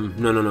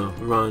 no,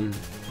 run.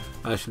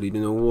 Actually, you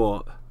know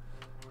what?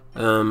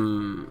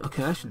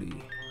 Okay,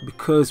 actually,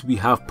 because we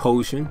have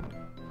potion,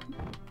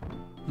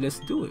 let's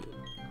do it.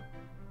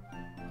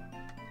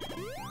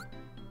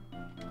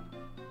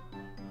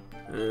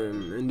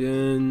 And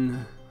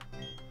then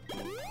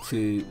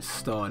to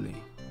Starly.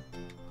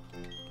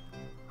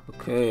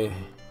 Okay.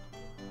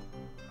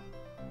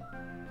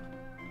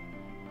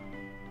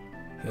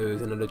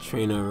 Here's another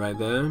trainer right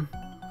there.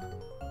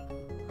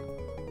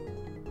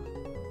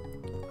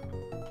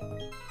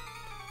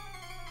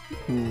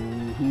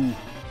 Ooh.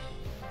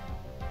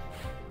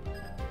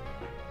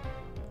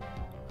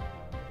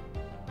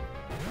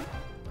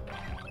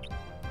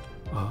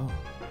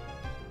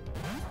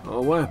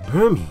 Oh, what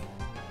Burmy?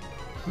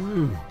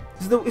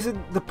 Is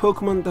it the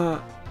Pokemon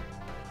that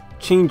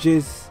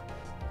changes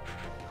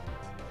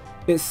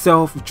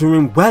itself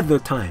during weather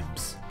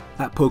times?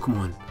 That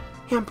Pokemon.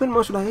 Yeah, I'm pretty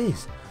much sure that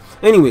is.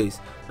 Anyways,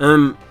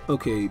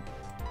 okay.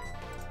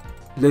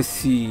 Let's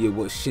see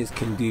what Shinx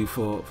can do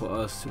for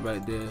us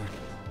right there.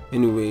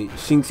 Anyway,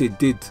 Shinx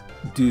did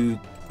do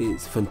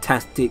its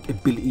fantastic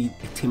ability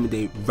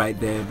Intimidate right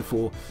there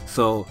before,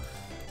 so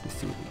let's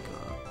see what we got.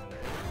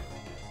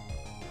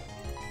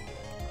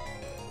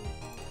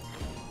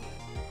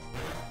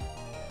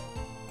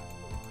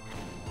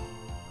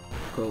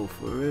 Go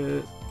for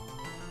it.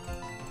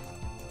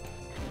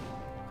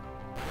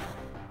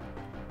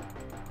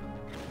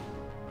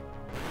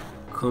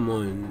 Come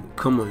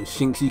on,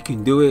 Shinx, you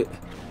can do it.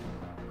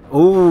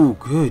 Oh,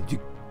 good.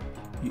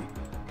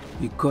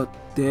 You got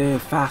there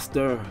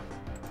faster.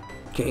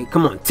 Okay,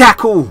 come on,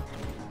 tackle.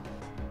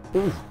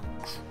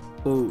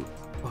 Oh,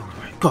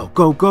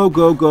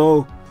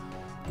 go.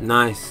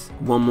 Nice.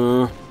 One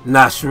more.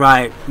 That's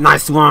right.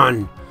 Nice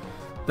one.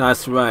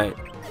 That's right.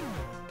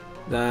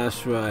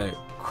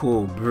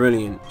 Cool,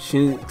 brilliant.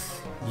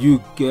 Shinx,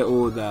 you get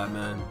all that,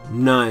 man.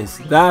 Nice.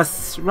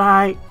 That's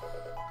right.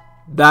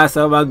 That's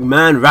our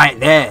man right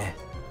there.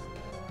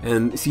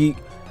 And see,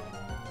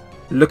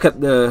 look at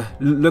the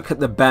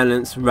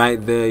balance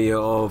right there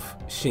of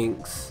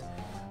Shinx.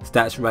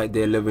 stats right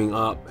there, leveling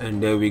up,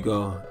 and there we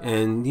go.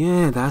 And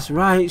yeah, that's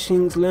right,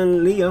 Shinx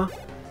learned Leah.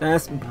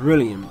 That's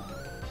brilliant.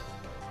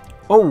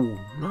 Oh,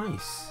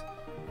 nice.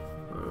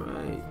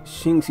 Alright,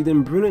 Shinx, you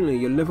did brilliantly.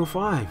 You're level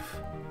 5.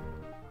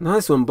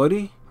 Nice one,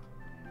 buddy.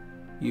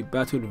 You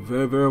battled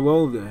very, very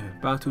well there.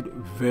 Battled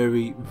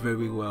very,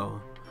 very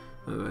well.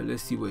 Alright,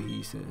 let's see what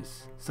he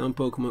says. Some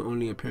Pokemon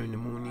only appear in the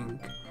morning.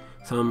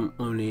 Some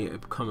only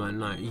come at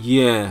night.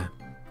 Yeah.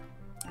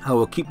 I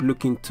will keep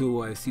looking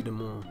till I see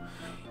them all.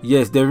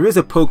 Yes, there is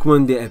a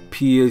Pokemon that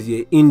appears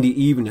here in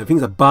the evening. I think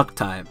it's a bug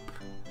type.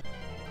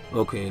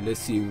 Okay, let's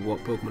see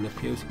what Pokemon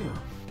appears here.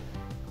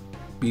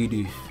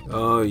 BIDOOF.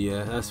 Oh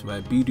yeah, that's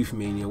right.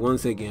 BIDOOF-MANIA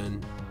once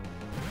again.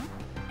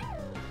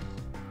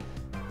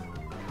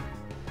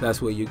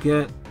 That's what you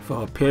get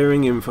for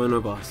appearing in front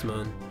of us,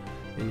 man.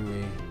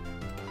 Anyway.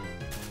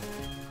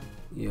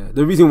 Yeah,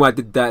 the reason why I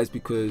did that is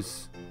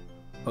because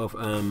of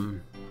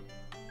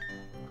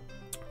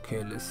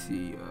okay, let's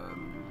see.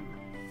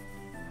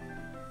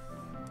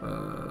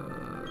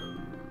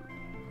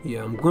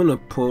 Yeah, I'm gonna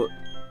put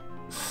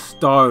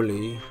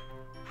Starly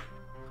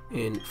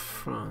in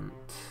front,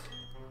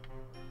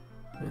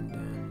 and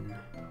then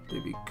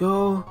there we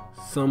go.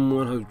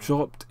 Someone has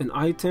dropped an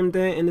item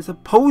there, and it's a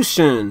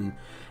potion,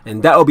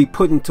 and that will be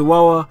put into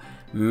our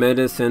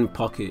medicine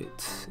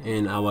pocket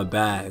in our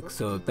bag,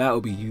 so that will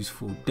be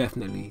useful,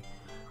 definitely.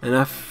 And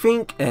I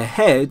think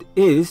ahead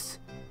is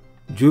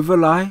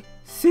Jubilife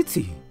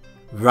City,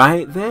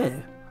 right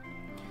there.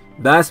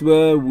 That's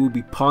where we'll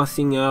be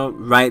passing out,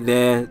 right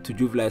there to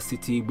Jubilife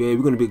City, where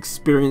we're going to be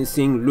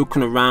experiencing,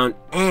 looking around,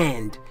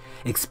 and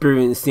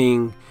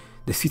experiencing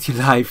the city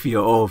life here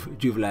of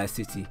Jubilife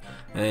City.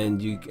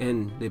 And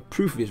the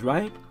proof is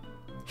right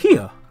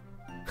here.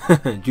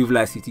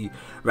 Jubilife City,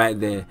 right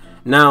there.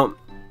 Now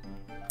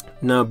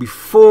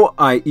before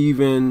I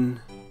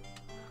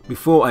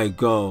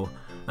go,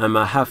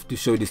 I have to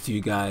show this to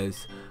you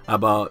guys.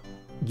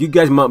 You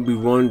guys might be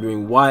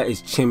wondering, why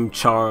is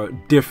Chimchar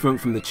different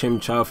from the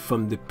Chimchar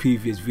from the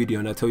previous video,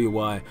 and I'll tell you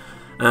why.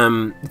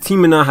 The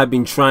team and I have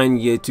been trying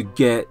here to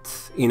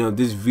get, you know,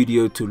 this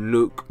video to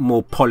look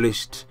more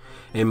polished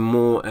and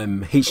more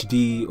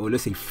HD, or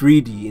let's say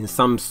 3D in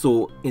some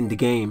sort in the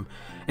game.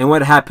 And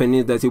what happened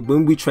is that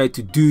when we tried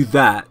to do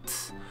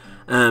that,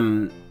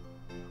 the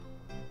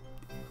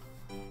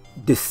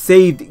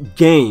saved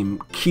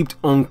game kept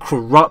on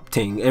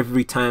corrupting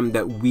every time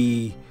that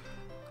we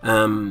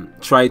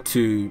try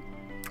to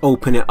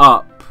open it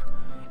up.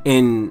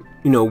 And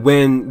you know,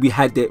 when we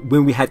had the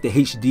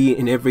HD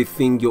and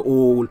everything, you're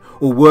all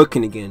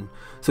working again.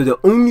 So the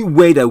only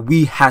way that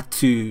we had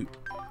to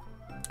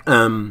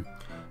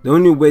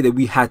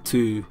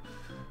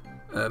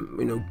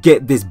you know,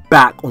 get this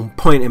back on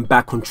point and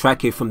back on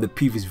track here from the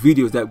previous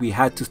videos, that we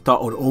had to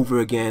start all over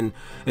again,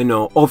 you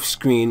know, off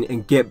screen,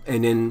 and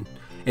then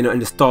you know,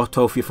 and start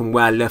off here from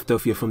where I left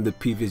off here from the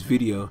previous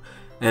video.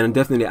 And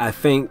definitely I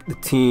thank the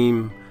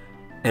team,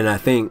 and I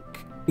think,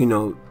 you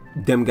know,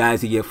 them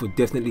guys here for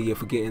definitely here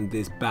for getting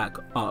this back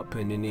up,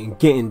 and then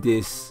getting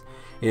this,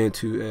 you know,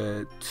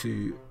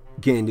 to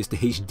getting this to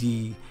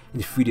HD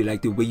and 3D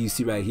like the way you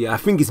see right here. I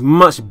think it's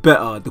much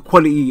better. The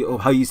quality of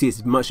how you see it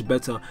is much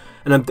better,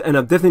 and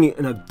I've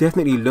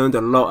definitely learned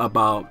a lot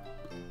about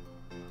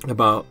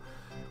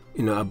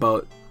you know,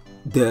 about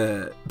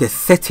the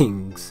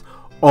settings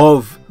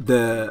of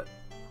the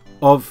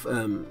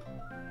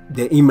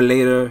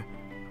emulator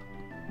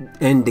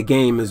and the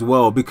game as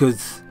well,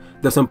 because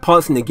there's some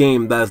parts in the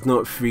game that's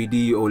not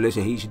 3D or let's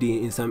say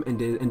HD in some, and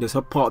there's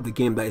a part of the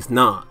game that is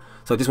not.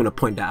 So I just want to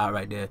point that out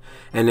right there.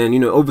 And then, you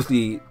know,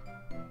 obviously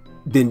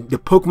the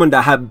Pokemon that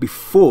I had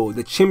before,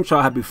 the Chimchar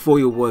I had before,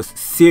 it was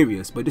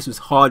serious, but this was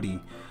hardy,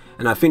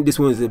 and I think this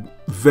one is a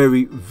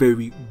very,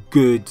 very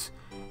good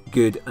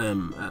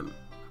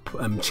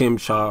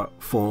Chimchar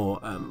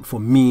for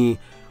me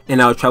and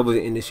our travels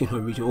in the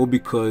Sinnoh region, all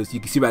because you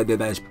can see right there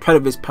that it's proud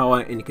of its power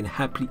and it can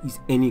happily eat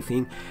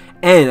anything,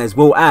 and as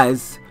well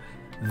as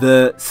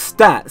the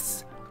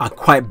stats are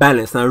quite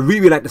balanced. And I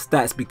really like the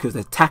stats because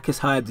the attack is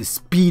high, the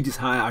speed is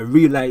high. I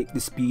really like the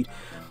speed.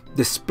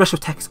 The special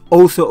attack is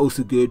also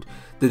good.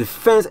 The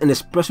defense and the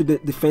special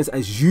defense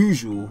as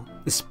usual,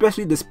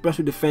 especially the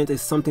special defense,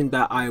 is something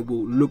that I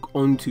will look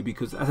onto,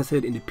 because as I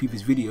said in the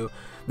previous video,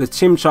 the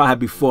Chimchar I had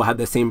before had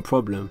the same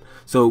problem.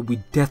 So we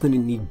definitely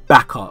need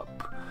backup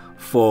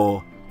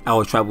for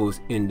our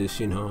travels in the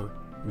Sinnoh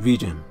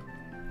region.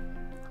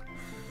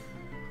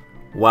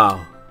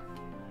 Wow,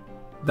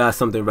 that's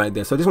something right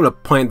there. So I just want to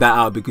point that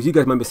out, because you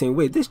guys might be saying,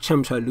 wait, this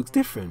Chimchar looks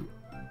different.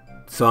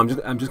 So I'm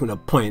just going to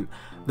point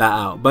that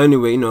out. But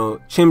anyway, you know,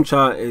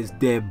 Chimchar is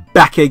there,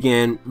 back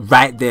again,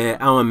 right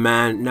there, our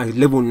man. Now he's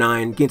level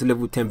 9, getting to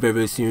level 10 very,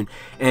 very soon,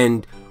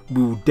 and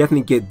we will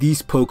definitely get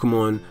these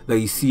Pokemon that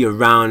you see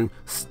around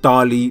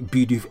Starly,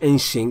 BIDOOF, and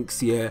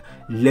Shinx here,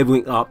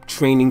 leveling up,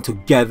 training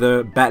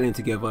together, battling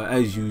together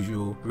as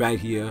usual, right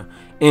here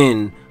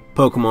in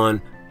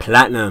Pokemon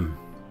Platinum.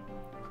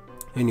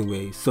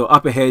 Anyway, so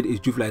up ahead is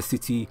Jubilife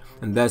City,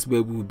 and that's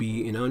where we will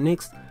be in our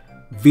next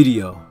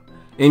video.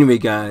 Anyway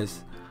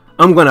guys,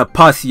 I'm gonna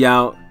pass you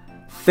out.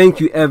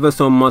 Thank you ever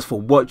so much for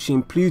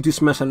watching. Please do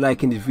smash a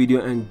like in this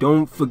video and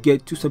don't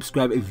forget to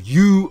subscribe if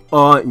you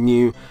are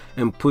new,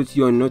 and put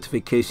your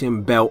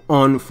notification bell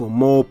on for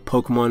more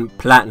Pokemon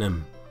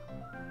Platinum.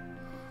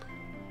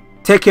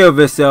 Take care of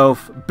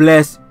yourself,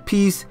 bless,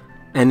 peace,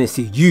 and I'll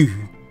see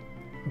you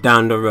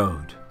down the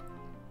road.